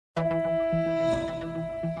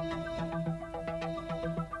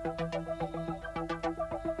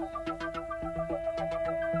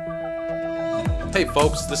Hey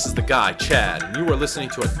folks, this is the guy, Chad, and you are listening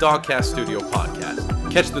to a Dogcast Studio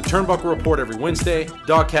podcast. Catch the Turnbuckle Report every Wednesday,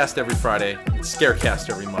 Dogcast every Friday, and Scarecast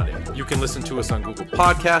every Monday. You can listen to us on Google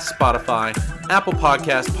Podcasts, Spotify, Apple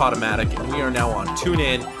Podcasts, Podomatic, and we are now on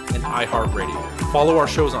TuneIn and iHeartRadio. Follow our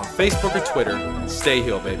shows on Facebook or Twitter. Stay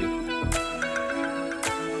heel, baby.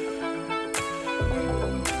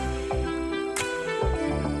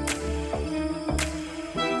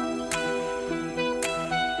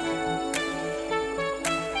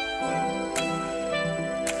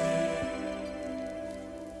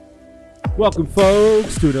 Welcome,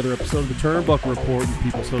 folks, to another episode of the Turnbuckle Report. And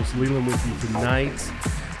People's host Leland with you tonight.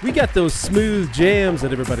 We got those smooth jams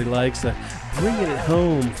that everybody likes, bringing it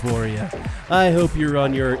home for you. I hope you're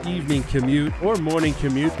on your evening commute or morning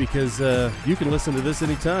commute because you can listen to this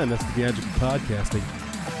anytime. That's the magic of podcasting.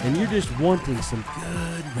 And you're just wanting some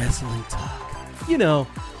good wrestling talk. You know,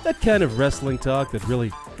 that kind of wrestling talk that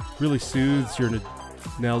really soothes your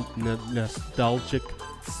nostalgic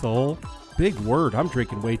soul. Big word. I'm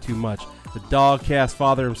drinking way too much. The Dogcast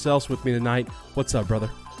father himself's with me tonight. What's up, brother?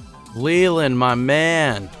 Leland, my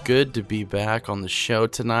man. Good to be back on the show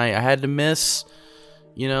tonight. I had to miss,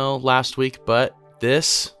 last week, but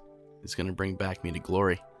this is going to bring back me to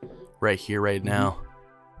glory right here, right now.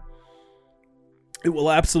 It will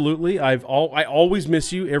absolutely. I always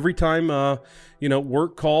miss you every time,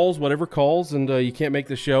 work calls, whatever calls, and you can't make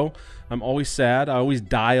the show. I'm always sad. I always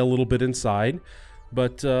die a little bit inside.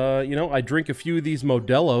 But, I drink a few of these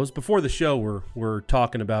Modelo's. Before the show, we're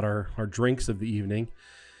talking about our drinks of the evening.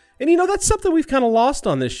 And, that's something we've kind of lost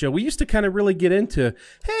on this show. We used to kind of really get into,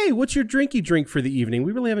 hey, what's your drinky drink for the evening?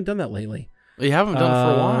 We really haven't done that lately. You haven't done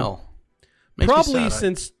it for a while. Makes probably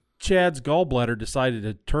since Chad's gallbladder decided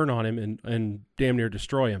to turn on him and damn near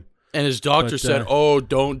destroy him. And his doctor said,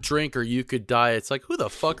 don't drink or you could die. It's like, who the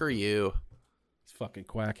fuck are you? It's fucking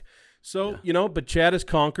quack. So, but Chad has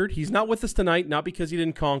conquered. He's not with us tonight, not because he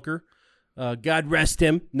didn't conquer. God rest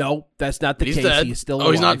him. No, that's not the case. Dead. He is still alive.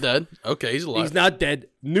 Oh, he's not dead? Okay, he's alive. He's not dead.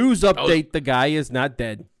 News update, the guy is not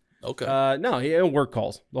dead. Okay. No, he had work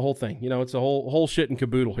calls, the whole thing. It's a whole shit and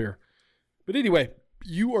caboodle here. But anyway,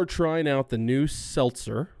 you are trying out the new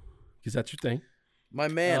seltzer, because that's your thing. My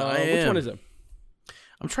man, I am. Which one is it?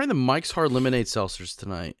 I'm trying the Mike's Hard Lemonade seltzers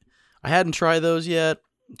tonight. I hadn't tried those yet.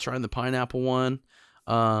 I'm trying the pineapple one.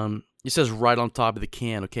 It says right on top of the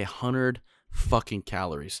can, 100 fucking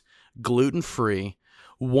calories. Gluten-free,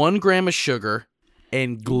 1 gram of sugar,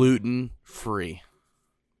 and gluten-free.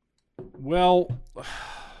 Well,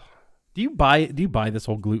 do you buy this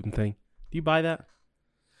whole gluten thing? Do you buy that?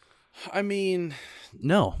 I mean,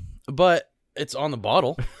 no, but it's on the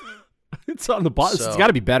bottle. It's on the bottle. So, it's got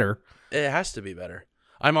to be better. It has to be better.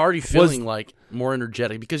 I'm already feeling more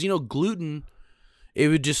energetic because, gluten, it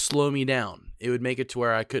would just slow me down. It would make it to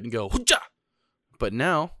where I couldn't go, hoo-cha! But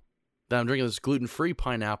now that I'm drinking this gluten-free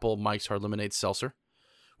pineapple Mike's Hard Lemonade seltzer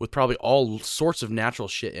with probably all sorts of natural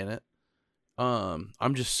shit in it,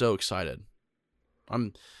 I'm just so excited.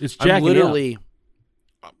 I'm literally,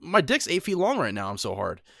 my dick's 8 feet long right now. I'm so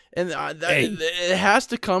hard. And it has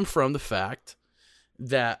to come from the fact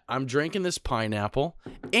that I'm drinking this pineapple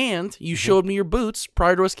and you showed me your boots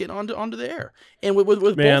prior to us getting onto the air. And with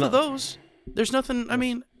both of those, there's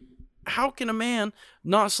nothing, how can a man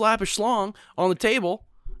not slap a schlong on the table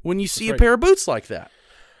when you see a pair of boots like that?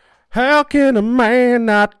 How can a man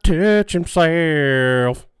not touch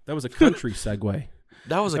himself? That was a country segue.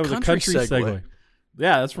 That was a country segue.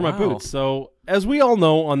 Yeah, that's for my boots. So, as we all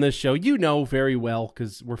know on this show, very well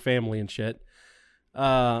because we're family and shit.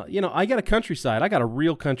 I got a countryside. I got a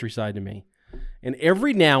real countryside to me. And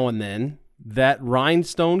every now and then, that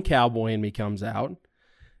rhinestone cowboy in me comes out.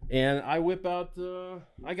 And I whip out,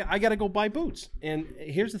 I got to go buy boots. And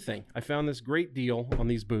here's the thing. I found this great deal on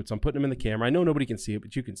these boots. I'm putting them in the camera. I know nobody can see it,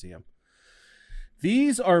 but you can see them.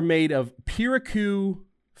 These are made of Piraku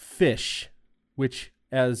fish, which,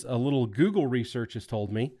 as a little Google research has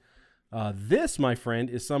told me, this, my friend,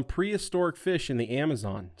 is some prehistoric fish in the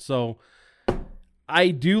Amazon. So I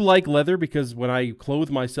do like leather because when I clothe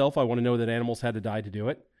myself, I want to know that animals had to die to do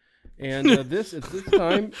it. And at this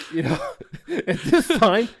time,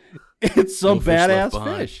 it's some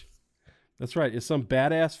badass fish. That's right. It's some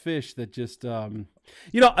badass fish that just, you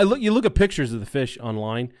look at pictures of the fish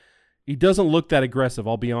online. He doesn't look that aggressive.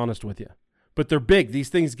 I'll be honest with you, but they're big. These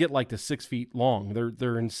things get like to 6 feet long.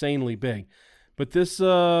 They're insanely big. But this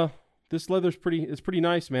leather's pretty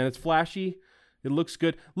nice, man. It's flashy. It looks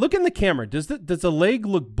good. Look in the camera. Does the leg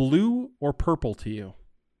look blue or purple to you?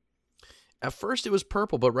 At first it was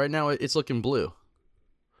purple, but right now it's looking blue.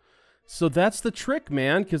 So that's the trick,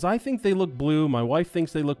 man, because I think they look blue. My wife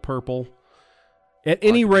thinks they look purple. At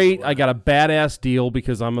any rate, I got a badass deal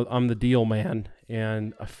because I'm the deal man,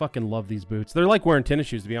 and I fucking love these boots. They're like wearing tennis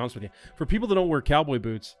shoes, to be honest with you. For people that don't wear cowboy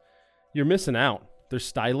boots, you're missing out. They're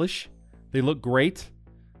stylish. They look great.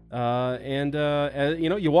 And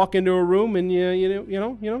you walk into a room and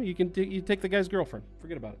you take the guy's girlfriend.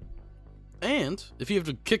 Forget about it. And if you have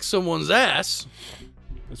to kick someone's ass,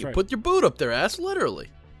 That's you right. put your boot up their ass, literally.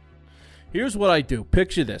 Here's what I do.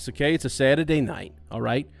 Picture this, okay? It's a Saturday night, all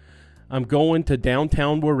right? I'm going to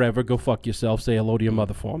downtown wherever. Go fuck yourself. Say hello to your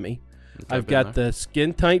mother for me. I've got the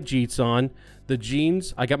skin-tight jeans on. The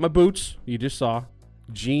jeans. I got my boots. You just saw.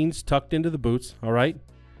 Jeans tucked into the boots, all right?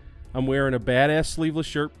 I'm wearing a badass sleeveless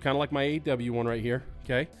shirt, kind of like my AEW one right here,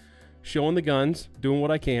 okay? Showing the guns, doing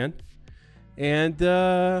what I can. And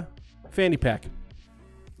fanny pack.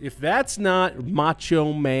 If that's not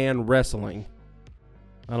Macho Man Wrestling,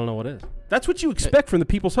 I don't know what is. That's what you expect from the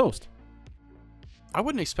People's Host. I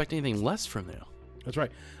wouldn't expect anything less from you. That's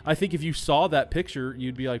right. I think if you saw that picture,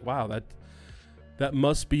 you'd be like, wow, that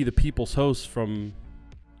must be the People's Host from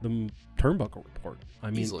the Turnbuckle Report. I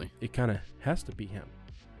mean, Easily. It kind of has to be him.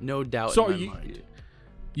 No doubt So in my mind.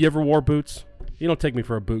 You ever wore boots? You don't take me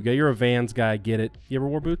for a boot guy. You're a Vans guy. I get it. You ever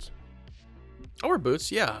wore boots? I wear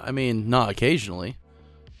boots, yeah. I mean, not occasionally,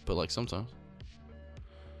 but like sometimes.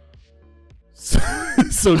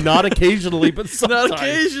 So not occasionally, but sometimes. Not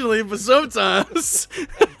occasionally, but sometimes.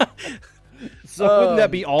 So wouldn't that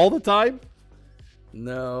be all the time?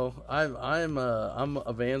 No, I'm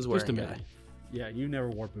a Vans wearing Just a guy. minute. Yeah, you never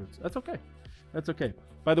wore boots. That's okay. That's okay.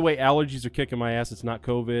 By the way, allergies are kicking my ass. It's not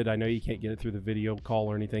COVID. I know you can't get it through the video call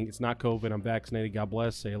or anything. It's not COVID. I'm vaccinated. God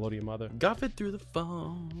bless. Say hello to your mother. Got it through the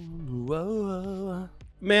phone. Whoa.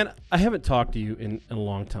 Man, I haven't talked to you in a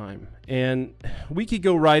long time. And we could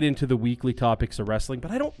go right into the weekly topics of wrestling,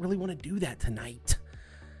 but I don't really want to do that tonight.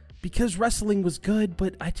 Because wrestling was good,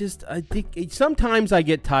 but I think sometimes I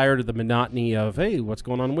get tired of the monotony of, hey, what's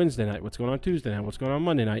going on Wednesday night? What's going on Tuesday night? What's going on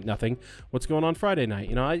Monday night? Nothing. What's going on Friday night?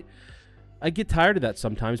 You know, I get tired of that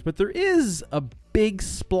sometimes, but there is a big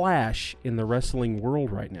splash in the wrestling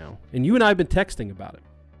world right now. And you and I have been texting about it.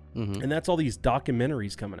 Mm-hmm. And that's all these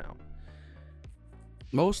documentaries coming out.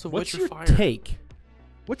 Most of What's which your are fire. take?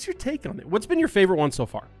 What's your take on it? What's been your favorite one so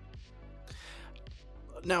far?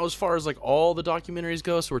 Now, as far as like all the documentaries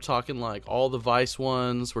go, so we're talking like all the Vice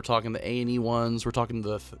ones, we're talking the A&E ones, we're talking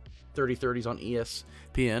the 30/30s on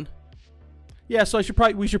ESPN. Yeah, so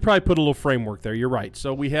we should probably put a little framework there. You're right.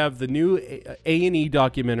 So we have the new A&E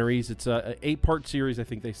documentaries. It's a 8-part series, I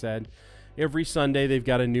think they said. Every Sunday they've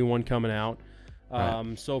got a new one coming out.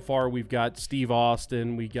 Right. So far we've got Steve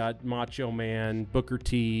Austin, we got Macho Man, Booker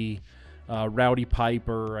T, Rowdy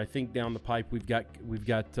Piper. I think down the pipe we've got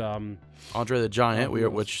Andre the Giant,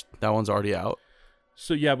 which that one's already out.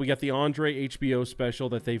 So yeah, we got the Andre HBO special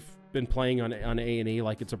that they've been playing on A&E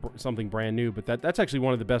like it's something brand new, but that's actually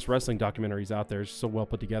one of the best wrestling documentaries out there. It's so well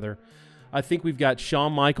put together. I think we've got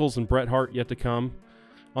Shawn Michaels and Bret Hart yet to come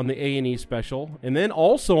on the A&E special. And then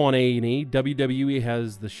also on A&E, WWE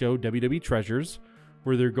has the show WWE Treasures,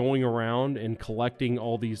 where they're going around and collecting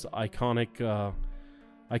all these iconic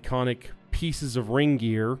pieces of ring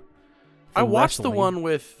gear. I watched the wrestling. one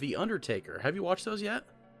with The Undertaker. Have you watched those yet?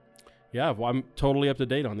 Yeah, well, I'm totally up to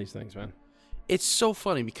date on these things, man. It's so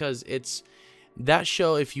funny because it's that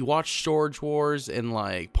show. If you watch Storage Wars and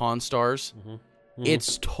like Pawn Stars,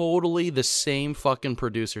 it's totally the same fucking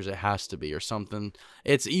producers. It has to be or something.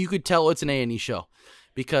 You could tell it's an A&E show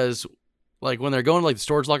because like when they're going to like the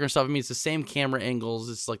storage locker and stuff, I mean it's the same camera angles.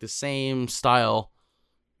 It's like the same style,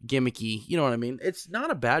 gimmicky. You know what I mean? It's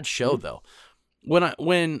not a bad show though.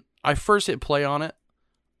 When I first hit play on it,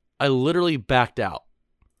 I literally backed out.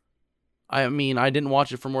 I mean, I didn't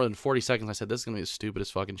watch it for more than 40 seconds. I said, this is going to be the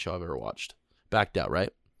stupidest fucking show I've ever watched. Backed out, right?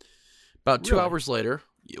 About 2 hours later,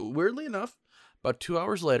 weirdly enough, about 2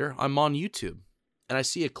 hours later, I'm on YouTube and I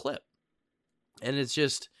see a clip. And it's a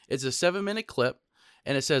 7-minute clip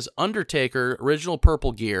and it says Undertaker original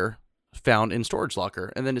purple gear found in storage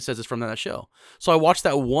locker. And then it says it's from that show. So I watched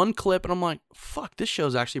that one clip and I'm like, fuck, this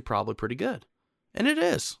show's actually probably pretty good. And it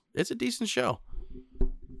is. It's a decent show.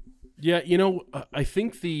 Yeah, you know, I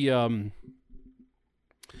think the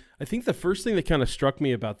first thing that kind of struck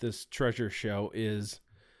me about this Treasure show is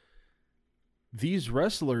these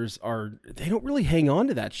wrestlers they don't really hang on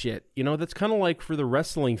to that shit. You know, that's kind of like for the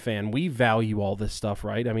wrestling fan, we value all this stuff,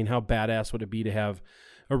 right? I mean, how badass would it be to have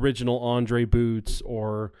original Andre boots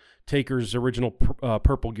or Taker's original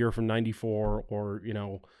purple gear from '94 or, you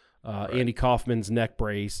know, Andy Kaufman's neck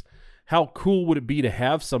brace? How cool would it be to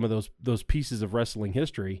have some of those pieces of wrestling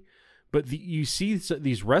history? But you see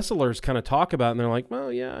these wrestlers kind of talk about it, and they're like,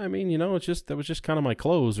 well, yeah, I mean, that was just kind of my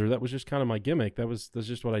clothes, or that was just kind of my gimmick. That's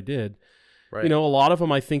just what I did. Right. A lot of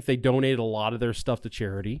them, I think they donated a lot of their stuff to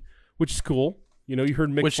charity, which is cool. You heard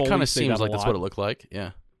Mick Foley which kind of say seems that like that's what it looked like.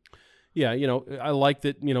 Yeah. Yeah, I like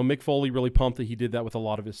that, Mick Foley really pumped that he did that with a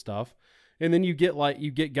lot of his stuff. And then you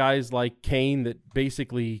get guys like Kane that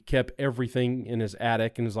basically kept everything in his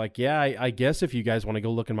attic and is like, yeah, I guess if you guys want to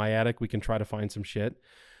go look in my attic, we can try to find some shit.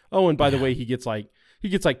 Oh, and by the way, he gets like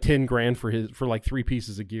 $10,000 for like 3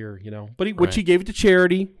 pieces of gear, But which he gave it to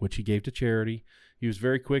charity. He was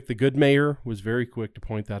very quick. The good mayor was very quick to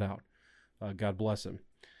point that out. God bless him.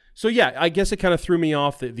 So yeah, I guess it kind of threw me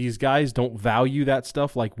off that these guys don't value that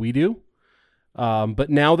stuff like we do. But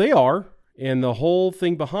now they are. And the whole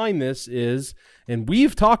thing behind this is, and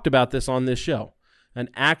we've talked about this on this show, an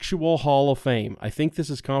actual Hall of Fame. I think this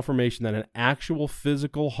is confirmation that an actual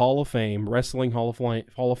physical Hall of Fame, wrestling Hall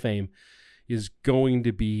of Fame, is going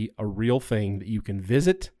to be a real thing that you can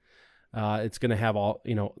visit. It's going to have all,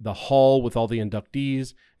 the hall with all the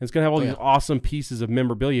inductees. And it's going to have all these awesome pieces of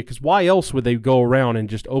memorabilia. Because why else would they go around and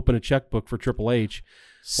just open a checkbook for Triple H,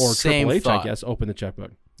 or Same Triple H, thought. I guess, open the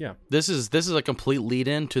checkbook? Yeah. This is a complete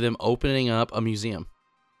lead-in to them opening up a museum.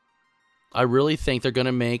 I really think they're going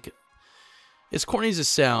to make, as corny as it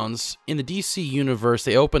sounds, in the DC universe,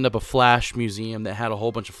 they opened up a Flash museum that had a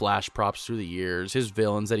whole bunch of Flash props through the years, his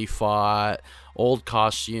villains that he fought, old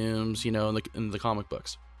costumes, in the comic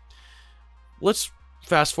books. Let's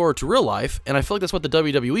fast forward to real life, and I feel like that's what the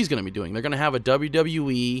WWE is going to be doing. They're going to have a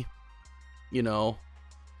WWE,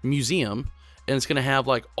 museum, and it's going to have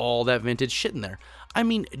like all that vintage shit in there. I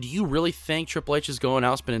mean, do you really think Triple H is going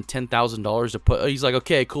out spending $10,000 to put? He's like,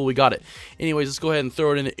 okay, cool, we got it. Anyways, let's go ahead and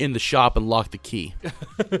throw it in the shop and lock the key.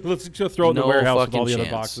 Let's just throw it in the warehouse with all the other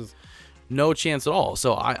boxes. No chance at all.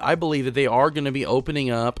 So I believe that they are going to be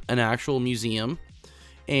opening up an actual museum.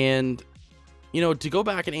 And, to go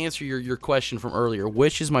back and answer your question from earlier,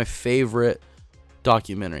 which is my favorite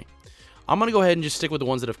documentary? I'm going to go ahead and just stick with the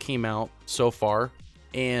ones that have came out so far.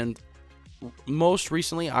 And most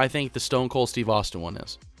recently, I think the Stone Cold Steve Austin one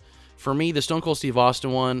is. For me, the Stone Cold Steve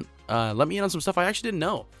Austin one, let me in on some stuff I actually didn't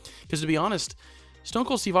know. Because to be honest, Stone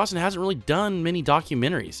Cold Steve Austin hasn't really done many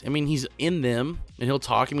documentaries. I mean, he's in them and he'll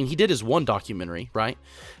talk. I mean, he did his one documentary, right?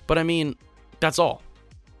 But I mean, that's all.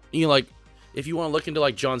 If you want to look into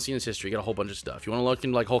like John Cena's history, you got a whole bunch of stuff. You want to look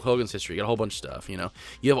into like Hulk Hogan's history, you got a whole bunch of stuff,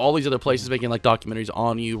 You have all these other places making like documentaries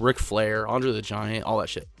on you, Ric Flair, Andre the Giant, all that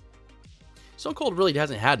shit. Stone Cold really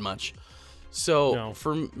hasn't had much. So No.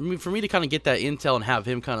 for me to kind of get that intel and have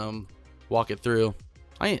him kind of walk it through,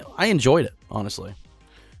 I enjoyed it, honestly.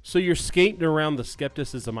 So you're skating around the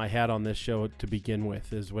skepticism I had on this show to begin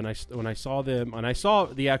with. Is when I saw them and I saw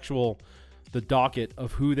the docket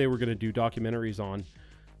of who they were going to do documentaries on,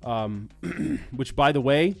 which by the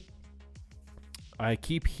way, I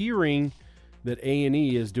keep hearing that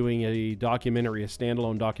A&E is doing a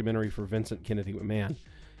standalone documentary for Vincent Kennedy McMahon.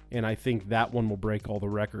 And I think that one will break all the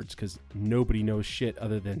records because nobody knows shit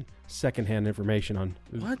other than secondhand information on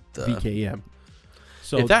VKM.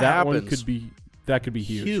 So if that one happens, could be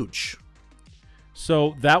huge. Huge.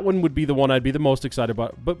 So that one would be the one I'd be the most excited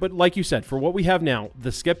about. But like you said, for what we have now,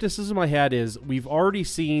 the skepticism I had is we've already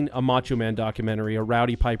seen a Macho Man documentary, a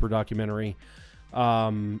Rowdy Piper documentary,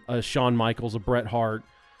 a Shawn Michaels, a Bret Hart.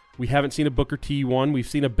 We haven't seen a Booker T one. We've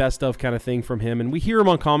seen a best of kind of thing from him, and we hear him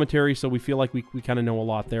on commentary, so we feel like we kind of know a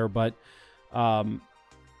lot there. But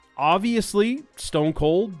obviously, Stone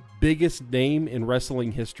Cold, biggest name in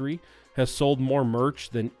wrestling history, has sold more merch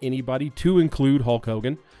than anybody, to include Hulk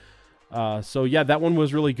Hogan. So yeah, that one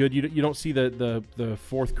was really good. You don't see the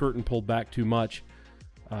fourth curtain pulled back too much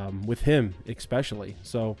with him, especially.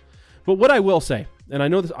 So, but what I will say, and I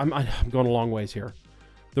know this, I'm going a long ways here.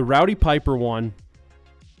 The Rowdy Piper one.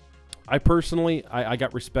 I personally, I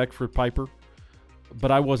got respect for Piper,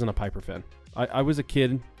 but I wasn't a Piper fan. I was a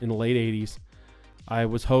kid in the late 80s. I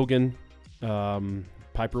was Hogan.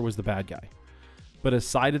 Piper was the bad guy. But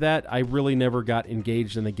aside of that, I really never got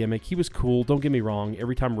engaged in the gimmick. He was cool, don't get me wrong.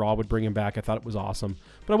 Every time Raw would bring him back, I thought it was awesome.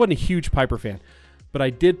 But I wasn't a huge Piper fan. But I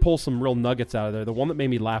did pull some real nuggets out of there. The one that made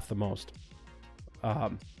me laugh the most.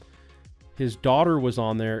 His daughter was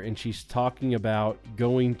on there, and she's talking about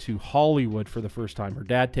going to Hollywood for the first time. Her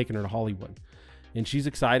dad taking her to Hollywood. And she's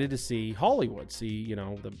excited to see Hollywood, see,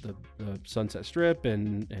 the Sunset Strip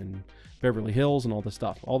and Beverly Hills and all this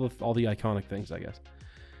stuff, all the iconic things, I guess.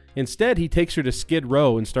 Instead, he takes her to Skid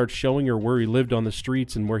Row and starts showing her where he lived on the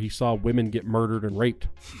streets and where he saw women get murdered and raped.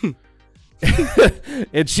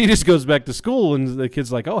 And she just goes back to school, and the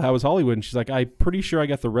kid's like, "Oh, how was Hollywood?" And she's like, "I'm pretty sure I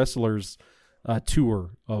got the wrestlers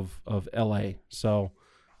tour of LA." So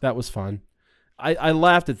That was fun. I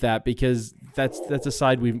laughed at that because that's a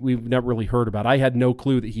side we've never really heard about. I had no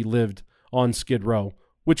clue that he lived on Skid Row,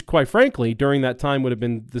 which, quite frankly, during that time would have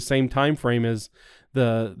been the same time frame as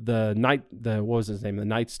what was his name, the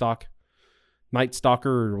Night Stalker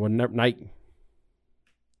or whatever,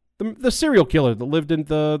 the serial killer that lived in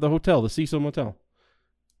the hotel, the Cecil Motel.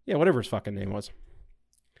 Yeah, whatever his fucking name was.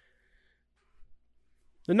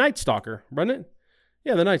 The Night Stalker, wasn't it?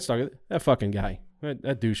 Yeah, the Night Stalker. That fucking guy,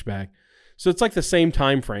 that douchebag. So it's like the same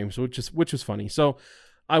time frame, so which was funny. So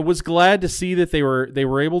I was glad to see that they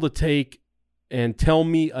were able to take and tell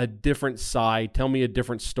me a different side, tell me a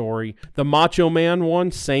different story. The Macho Man one,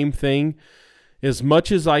 same thing. As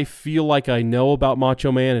much as I feel like I know about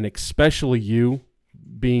Macho Man, and especially you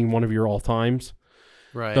being one of your all-times,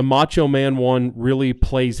 right? The Macho Man one really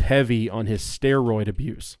plays heavy on his steroid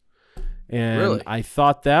abuse. And really? I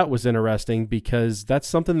thought that was interesting because that's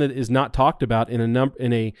something that is not talked about in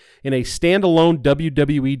a standalone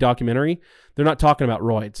WWE documentary. They're not talking about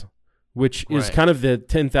roids, which is kind of the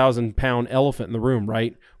 10,000-pound elephant in the room,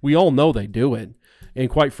 right? We all know they do it, and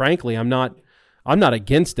quite frankly, I'm not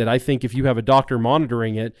against it. I think if you have a doctor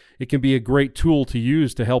monitoring it, it can be a great tool to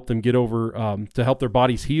use to help them get over, to help their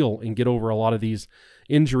bodies heal and get over a lot of these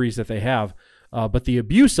injuries that they have. But the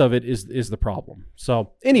abuse of it is the problem.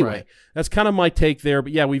 So anyway, That's kind of my take there.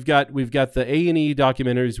 But yeah, we've got the A&E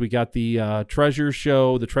documentaries. We got the treasure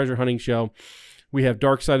show, the treasure hunting show. We have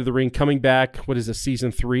Dark Side of the Ring coming back. What is this,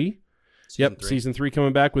 season 3? Season 3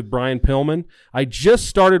 coming back with Brian Pillman. I just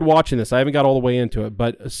started watching this. I haven't got all the way into it,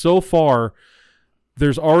 but so far,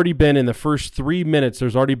 there's already been, in the first 3 minutes,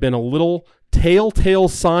 there's already been a little telltale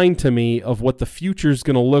sign to me of what the future is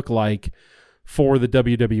going to look like for the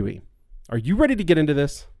WWE. Are you ready to get into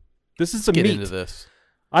this? This is some meat. Get into this.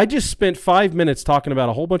 I just spent 5 minutes talking about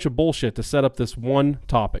a whole bunch of bullshit to set up this one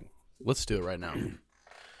topic. Let's do it right now.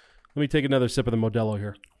 Let me take another sip of the Modelo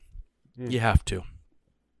here. You have to.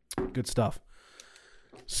 Good stuff.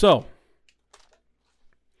 So,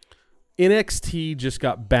 NXT just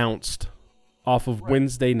got bounced off of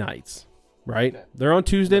Wednesday nights, right? They're on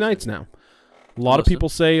Tuesday nights now. A lot of people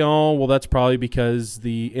say, oh, well, that's probably because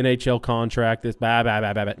the NHL contract is blah, blah,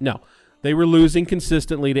 blah, blah, blah. No. They were losing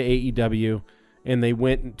consistently to AEW, and they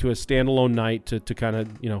went to a standalone night to kind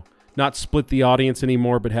of, not split the audience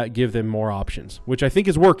anymore, but give them more options, which I think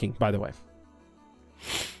is working, by the way.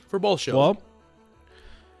 For both shows. Well,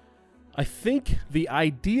 I think the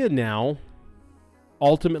idea now,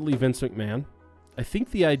 ultimately Vince McMahon, I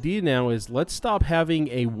think the idea now is let's stop having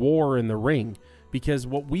a war in the ring, because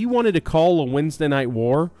what we wanted to call a Wednesday night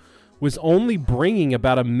war was only bringing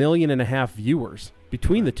about 1.5 million viewers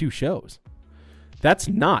between the two shows. That's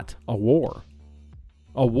not a war.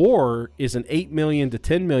 A war is an 8 million to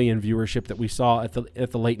 10 million viewership that we saw at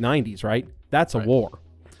the late 90s, right? That's a war.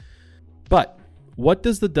 But what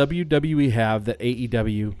does the WWE have that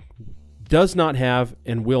AEW does not have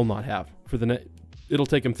and will not have? It'll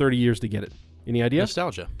take them 30 years to get it. Any idea?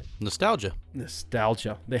 Nostalgia.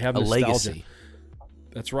 They have a nostalgia. Legacy.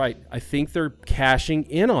 That's right. I think they're cashing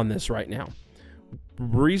in on this right now. The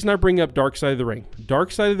reason I bring up Dark Side of the Ring.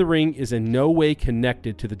 Dark Side of the Ring is in no way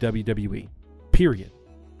connected to the WWE. Period.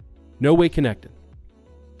 No way connected.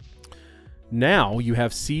 Now you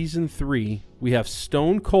have season 3. We have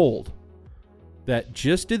Stone Cold that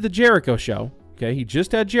just did the Jericho show. Okay, he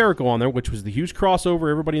just had Jericho on there, which was the huge crossover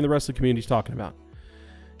everybody in the wrestling community is talking about.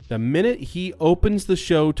 The minute he opens the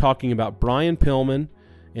show talking about Brian Pillman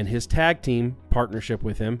and his tag team partnership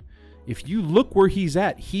with him, if you look where he's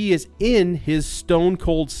at, he is in his Stone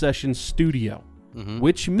Cold Sessions studio,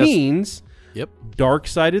 which means Dark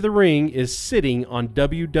Side of the Ring is sitting on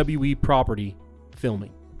WWE property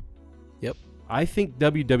filming. Yep. I think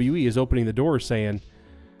WWE is opening the door saying,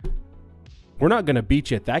 we're not going to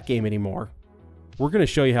beat you at that game anymore. We're going to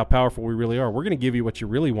show you how powerful we really are. We're going to give you what you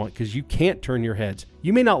really want because you can't turn your heads.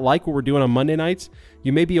 You may not like what we're doing on Monday nights.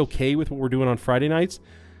 You may be okay with what we're doing on Friday nights,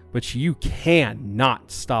 but you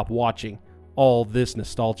cannot stop watching all this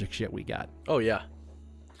nostalgic shit we got. Oh, yeah.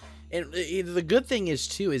 And the good thing is,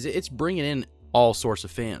 too, is it's bringing in all sorts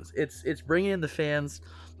of fans. It's bringing in the fans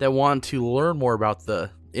that want to learn more about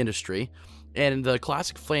the industry. And the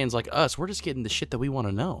classic fans like us, we're just getting the shit that we want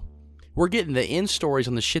to know. We're getting the in stories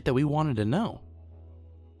on the shit that we wanted to know.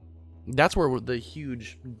 That's where the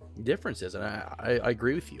huge difference is. And I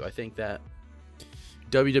agree with you. I think that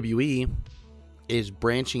WWE is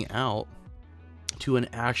branching out to an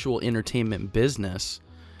actual entertainment business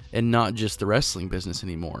and not just the wrestling business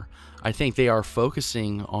anymore. I think they are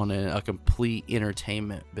focusing on a complete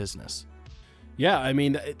entertainment business. Yeah, I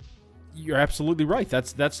mean, You're absolutely right.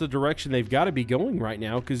 That's the direction they've got to be going right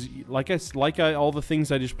now. Because all the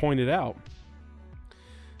things I just pointed out,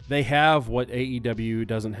 they have what AEW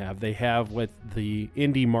doesn't have. They have what the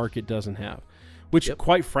indie market doesn't have. Which,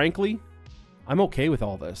 quite frankly, I'm okay with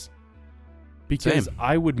all this. Because Same.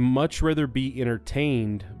 I would much rather be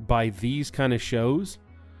entertained by these kind of shows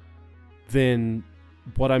than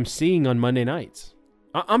what I'm seeing on Monday nights.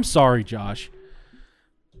 I'm sorry, Josh.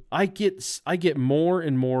 I get more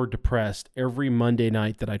and more depressed every Monday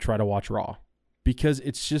night that I try to watch Raw. Because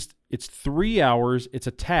it's 3 hours. It's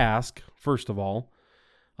a task, first of all.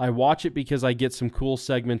 I watch it because I get some cool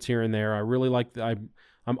segments here and there. I really like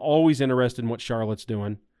I'm always interested in what Charlotte's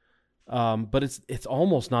doing. But it's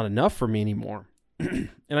almost not enough for me anymore. And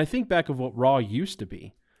I think back of what Raw used to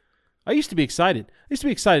be. I used to be excited. I used to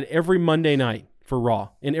be excited every Monday night for Raw,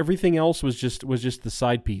 and everything else was just the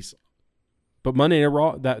side piece. But Monday Night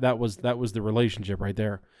Raw, that was the relationship right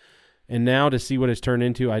there. And now to see what it's turned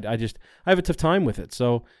into, I have a tough time with it.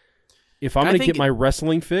 So if I'm going to get my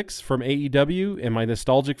wrestling fix from AEW and my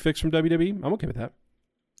nostalgic fix from WWE, I'm okay with that.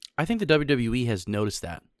 I think the WWE has noticed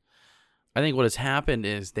that. I think what has happened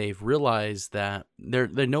is they've realized that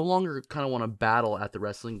they no longer kind of want to battle at the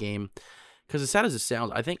wrestling game. Because as sad as it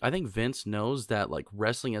sounds, I think Vince knows that like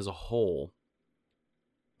wrestling as a whole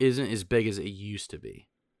isn't as big as it used to be.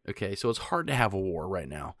 Okay, so it's hard to have a war right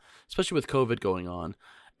now, especially with COVID going on.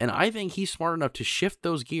 And I think he's smart enough to shift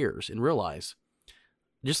those gears and realize,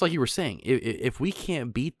 just like you were saying, if we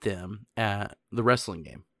can't beat them at the wrestling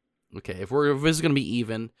game, okay, if this is going to be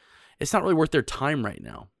even, it's not really worth their time right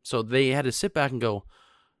now. So they had to sit back and go,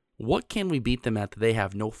 what can we beat them at that they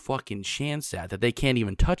have no fucking chance at, that they can't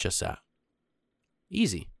even touch us at?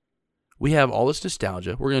 Easy. We have all this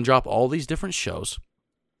nostalgia. We're going to drop all these different shows.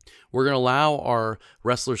 We're going to allow our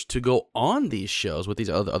wrestlers to go on these shows with these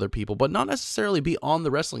other people, but not necessarily be on the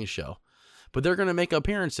wrestling show. But they're going to make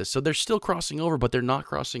appearances. So they're still crossing over, but they're not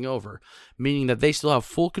crossing over, meaning that they still have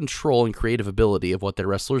full control and creative ability of what their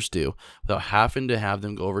wrestlers do without having to have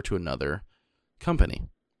them go over to another company.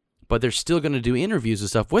 But they're still going to do interviews and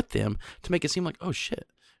stuff with them to make it seem like, oh shit,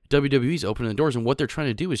 WWE's opening the doors. And what they're trying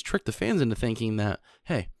to do is trick the fans into thinking that,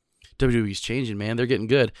 hey, WWE's changing, man. They're getting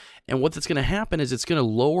good. And what that's going to happen is it's going to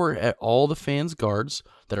lower at all the fans' guards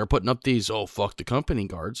that are putting up these, oh, fuck the company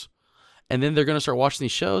guards. And then they're going to start watching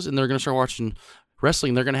these shows and they're going to start watching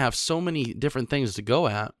wrestling. They're going to have so many different things to go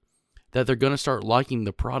at that they're going to start liking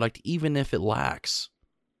the product even if it lacks.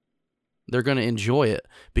 They're going to enjoy it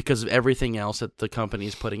because of everything else that the company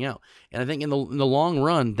is putting out. And I think in the long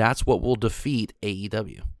run, that's what will defeat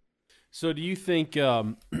AEW. So do you think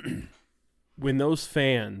when those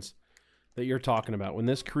fans that you're talking about, when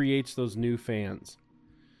this creates those new fans,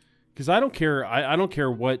 because I don't care, I don't care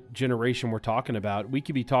what generation we're talking about. We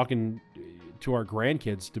could be talking to our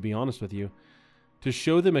grandkids, to be honest with you, to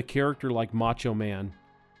show them a character like Macho Man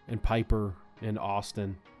and Piper and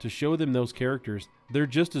Austin, to show them those characters, they're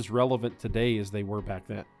just as relevant today as they were back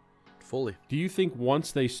then. Fully. Do you think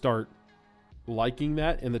once they start liking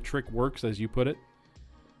that and the trick works, as you put it,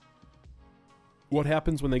 what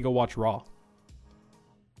happens when they go watch Raw?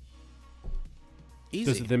 Easy.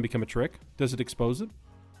 Does it then become a trick? Does it expose it?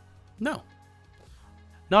 No.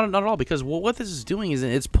 Not at all, because what this is doing is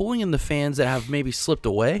it's pulling in the fans that have maybe slipped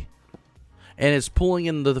away, and it's pulling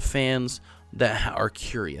in the fans that are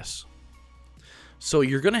curious. So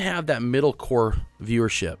you're going to have that middle core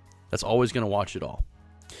viewership that's always going to watch it all.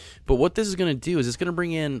 But what this is going to do is it's going to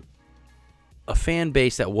bring in a fan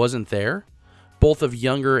base that wasn't there, both of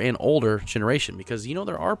younger and older generation, because, you know,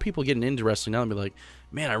 there are people getting into wrestling now and be like,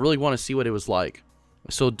 man, I really want to see what it was like.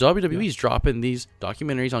 So WWE's dropping these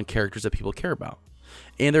documentaries on characters that people care about.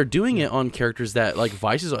 And they're doing it on characters that like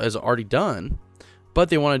Vice has already done, but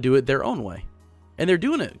they want to do it their own way. And they're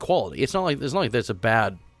doing it quality. It's not like that's a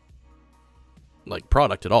bad like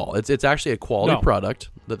product at all. It's actually a quality product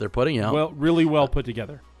that they're putting out. Well, really well put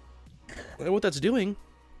together. And what that's doing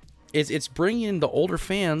is it's bringing in the older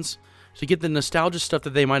fans to get the nostalgia stuff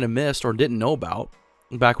that they might have missed or didn't know about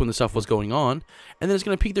back when the stuff was going on, and then it's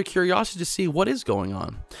going to pique their curiosity to see what is going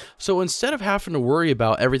on. So instead of having to worry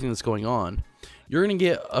about everything that's going on, you're going to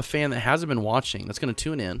get a fan that hasn't been watching that's going to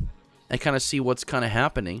tune in and kind of see what's kind of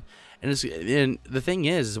happening. And the thing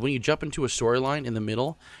is when you jump into a storyline in the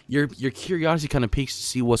middle, your curiosity kind of peaks to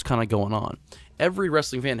see what's kind of going on. Every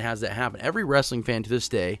wrestling fan has that happen. Every wrestling fan to this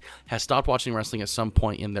day has stopped watching wrestling at some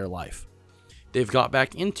point in their life. They've got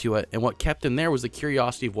back into it, and what kept them there was the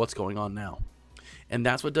curiosity of what's going on now. And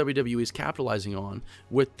that's what WWE is capitalizing on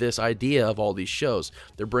with this idea of all these shows.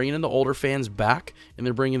 They're bringing in the older fans back, and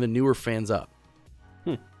they're bringing the newer fans up.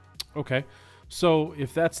 Okay. So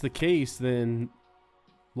if that's the case, then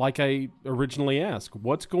like I originally asked,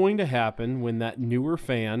 what's going to happen when that newer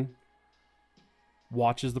fan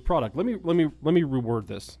watches the product? Let me reword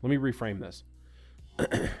this. Let me reframe this.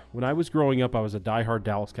 When I was growing up, I was a diehard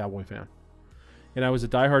Dallas Cowboy fan. And I was a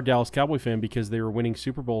diehard Dallas Cowboy fan because they were winning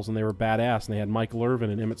Super Bowls and they were badass. And they had Michael Irvin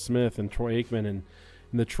and Emmitt Smith and Troy Aikman and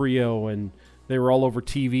the trio, and they were all over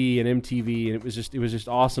TV and MTV. And it was just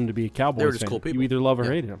awesome to be a Cowboys fan. They were just cool people. You either love or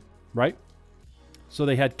hated them, right? So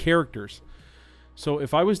they had characters. So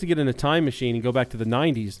if I was to get in a time machine and go back to the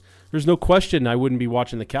 90s, there's no question I wouldn't be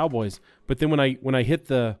watching the Cowboys. But then when I hit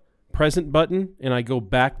the present button and I go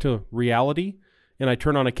back to reality and I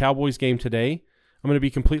turn on a Cowboys game today, I'm going to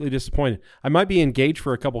be completely disappointed. I might be engaged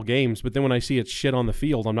for a couple games, but then when I see it's shit on the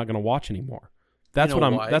field, I'm not going to watch anymore. That's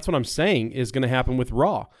what I'm saying is going to happen with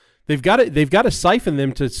Raw. They've got to siphon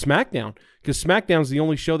them to SmackDown, because SmackDown's the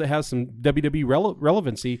only show that has some WWE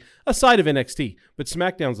relevancy aside of NXT, but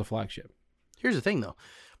SmackDown's the flagship. Here's the thing, though.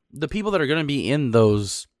 The people that are going to be in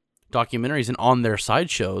those documentaries and on their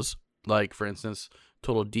side shows, like, for instance,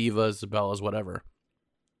 Total Divas, Bellas, whatever,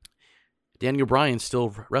 Daniel Bryan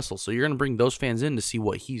still wrestles, so you're going to bring those fans in to see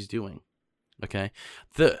what he's doing, okay?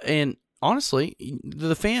 And honestly,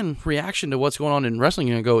 the fan reaction to what's going on in wrestling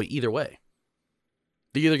is going to go either way.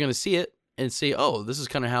 They're either going to see it and say, oh, this is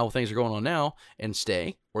kind of how things are going on now, and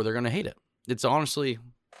stay, or they're going to hate it. It's honestly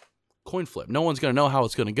coin flip. No one's going to know how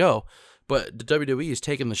it's going to go, but the WWE is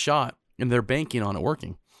taking the shot, and they're banking on it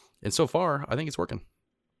working. And so far, I think it's working.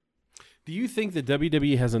 Do you think that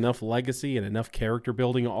WWE has enough legacy and enough character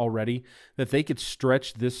building already that they could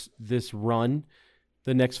stretch this run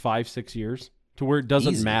the next 5-6 years to where it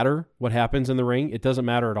doesn't matter what happens in the ring? It doesn't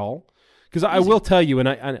matter at all? Because I will tell you, and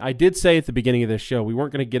I did say at the beginning of this show, we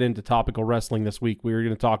weren't going to get into topical wrestling this week. We were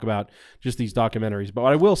going to talk about just these documentaries. But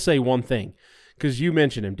I will say one thing, because you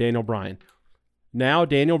mentioned him, Daniel Bryan. Now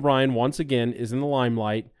Daniel Bryan once again is in the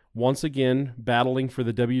limelight, once again battling for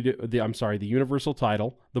the Universal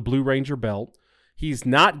title, the Blue Ranger belt. He's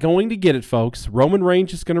not going to get it, folks. Roman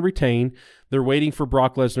Reigns is going to retain. They're waiting for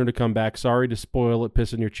Brock Lesnar to come back. Sorry to spoil it,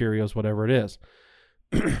 piss in your Cheerios, whatever it is.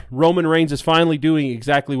 Roman Reigns is finally doing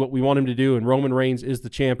exactly what we want him to do, and Roman Reigns is the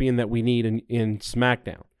champion that we need in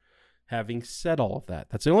SmackDown. Having said all of that,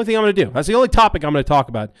 that's the only thing I'm going to do. That's the only topic I'm going to talk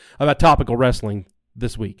about topical wrestling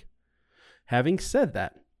this week. Having said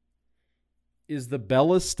that, is the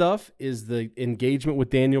Bella stuff, is the engagement with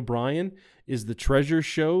Daniel Bryan, is the Treasure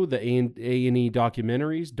Show, the A&E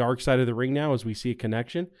documentaries, Dark Side of the Ring now as we see a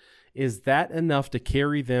connection, is that enough to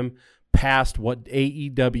carry them past what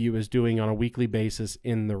AEW is doing on a weekly basis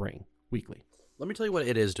in the ring? Weekly. Let me tell you what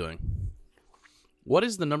it is doing. What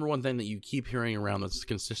is the number one thing that you keep hearing around that's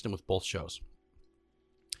consistent with both shows?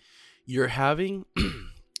 You're having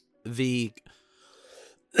the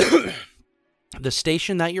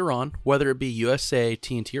station that you're on, whether it be USA,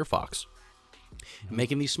 TNT, or Fox,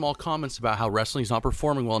 making these small comments about how wrestling's not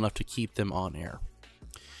performing well enough to keep them on air.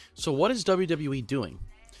 So what is WWE doing?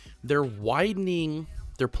 They're widening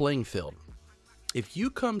their playing field. If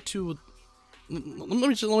you come to, let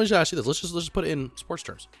me just ask you this. Let's just put it in sports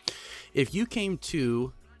terms. If you came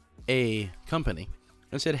to a company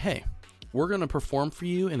and said, "Hey, we're going to perform for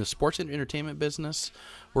you in the sports and entertainment business.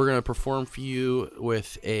 We're going to perform for you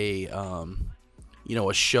with a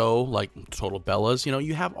show like Total Bellas."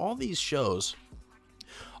 You have all these shows,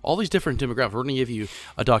 all these different demographics. We're going to give you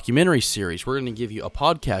a documentary series. We're going to give you a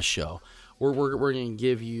podcast show. We're going to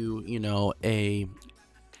give you,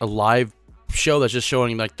 a live show that's just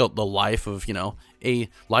showing like the life of, a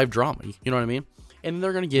live drama. You know what I mean? And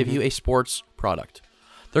they're going to give you a sports product.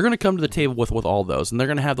 They're going to come to the table with all those, and they're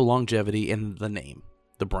going to have the longevity in the name,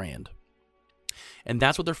 the brand. And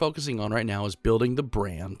that's what they're focusing on right now, is building the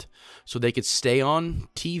brand so they could stay on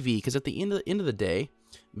TV, because at the end of the day,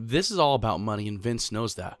 this is all about money, and Vince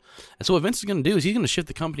knows that. And so what Vince is going to do is he's going to shift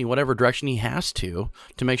the company whatever direction he has to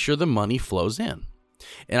make sure the money flows in.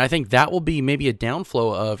 And I think that will be maybe a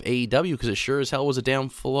downflow of AEW, because it sure as hell was a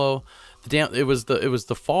downflow. It was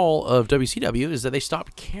the fall of WCW, is that they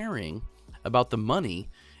stopped caring about the money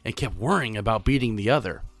and kept worrying about beating the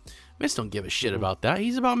other. Vince don't give a shit about that.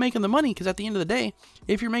 He's about making the money, because at the end of the day,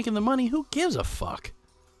 if you're making the money, who gives a fuck?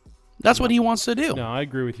 That's what he wants to do. No, I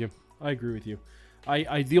agree with you.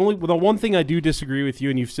 The one thing I do disagree with you,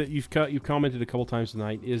 and you've commented a couple times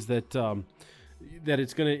tonight, is that that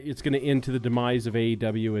it's gonna end to the demise of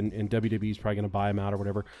AEW, and WWE is probably gonna buy them out or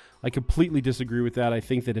whatever. I completely disagree with that. I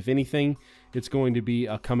think that if anything, it's going to be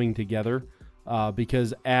a coming together,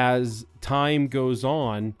 because as time goes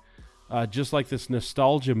on, just like this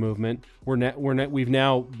nostalgia movement, we've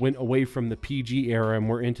now went away from the PG era and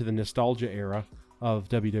we're into the nostalgia era of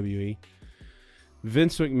WWE.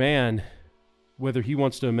 Vince McMahon whether he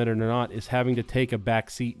wants to admit it or not, is having to take a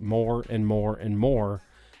backseat more and more and more,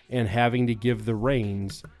 and having to give the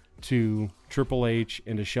reins to Triple H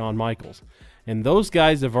and to Shawn Michaels. And those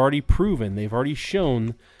guys have already proven, they've already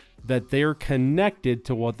shown that they're connected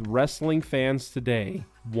to what the wrestling fans today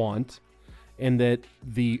want, and that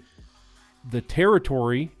the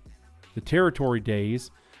territory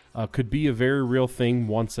days could be a very real thing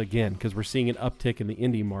once again, because we're seeing an uptick in the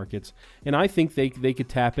indie markets. And I think they could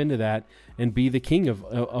tap into that and be the king of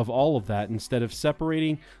all of that. Instead of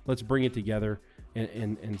separating, let's bring it together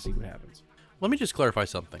and see what happens. Let me just clarify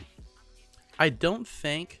something. I don't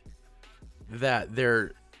think that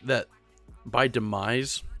by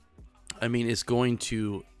demise, I mean, it's going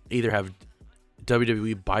to either have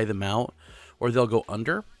WWE buy them out or they'll go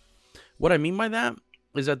under. What I mean by that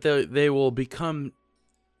is that they will become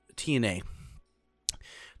TNA.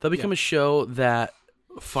 They'll become a show that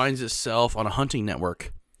finds itself on a hunting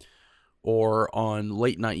network or on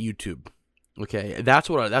late night YouTube. Okay, that's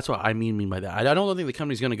what I mean by that. I don't think the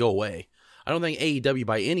company's going to go away. I don't think AEW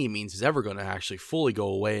by any means is ever going to actually fully go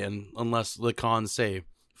away, unless the cons say,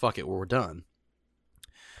 fuck it, we're done.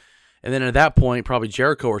 And then at that point, probably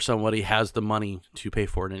Jericho or somebody has the money to pay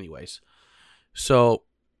for it anyways. So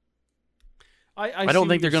I don't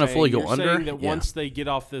think they're going to fully go under. Saying that once they get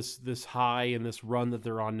off this high and this run that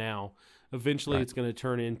they're on now, eventually it's going to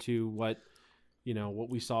turn into what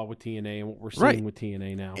we saw with TNA and what we're seeing with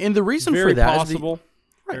TNA now. And the reason for that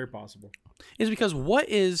very possible is because what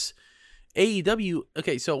is AEW?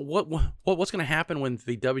 Okay, so what's going to happen when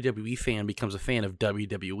the WWE fan becomes a fan of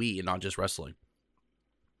WWE and not just wrestling?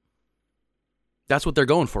 That's what they're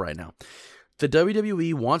going for right now. The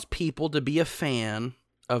WWE wants people to be a fan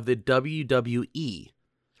of the WWE.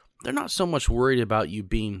 They're not so much worried about you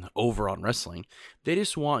being over on wrestling. They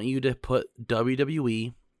just want you to put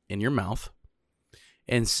WWE in your mouth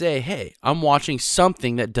and say, hey, I'm watching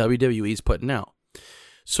something that WWE is putting out.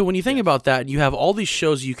 So when you think about that, you have all these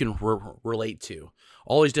shows you can relate to,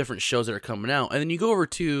 all these different shows that are coming out, and then you go over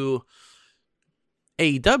to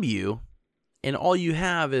AEW, and all you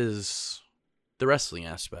have is the wrestling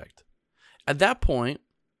aspect. At that point,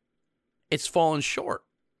 it's fallen short.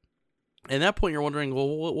 And at that point, you're wondering,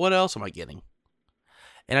 well, what else am I getting?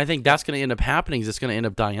 And I think that's going to end up happening. Is it's going to end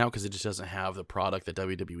up dying out because it just doesn't have the product that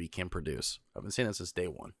WWE can produce. I've been saying that since day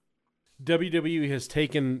one. WWE has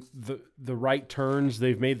taken the right turns.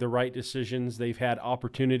 They've made the right decisions. They've had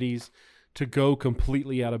opportunities to go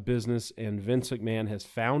completely out of business, and Vince McMahon has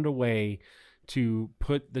found a way to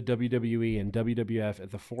put the WWE and WWF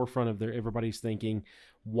at the forefront of everybody's thinking.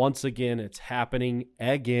 Once again, it's happening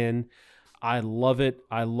again. I love it.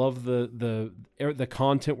 I love the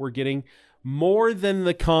content we're getting. More than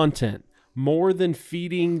the content, more than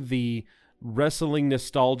feeding the wrestling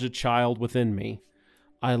nostalgia child within me,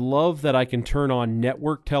 I love that I can turn on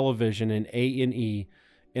network television and A&E,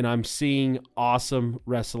 and I'm seeing awesome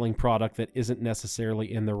wrestling product that isn't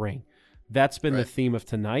necessarily in the ring. That's been the theme of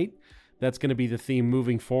tonight. That's going to be the theme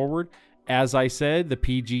moving forward. As I said, the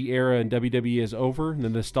PG era in WWE is over. The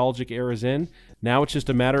nostalgic era is in. Now it's just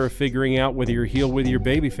a matter of figuring out whether you're heel with your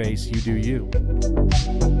babyface. You do you.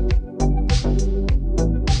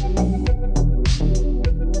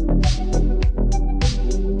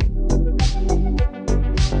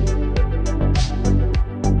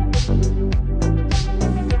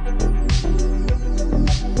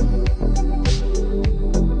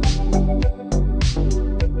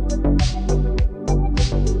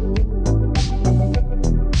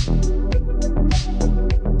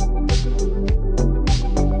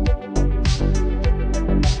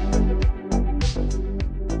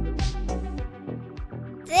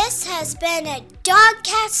 This has been a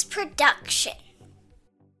Dogcast production.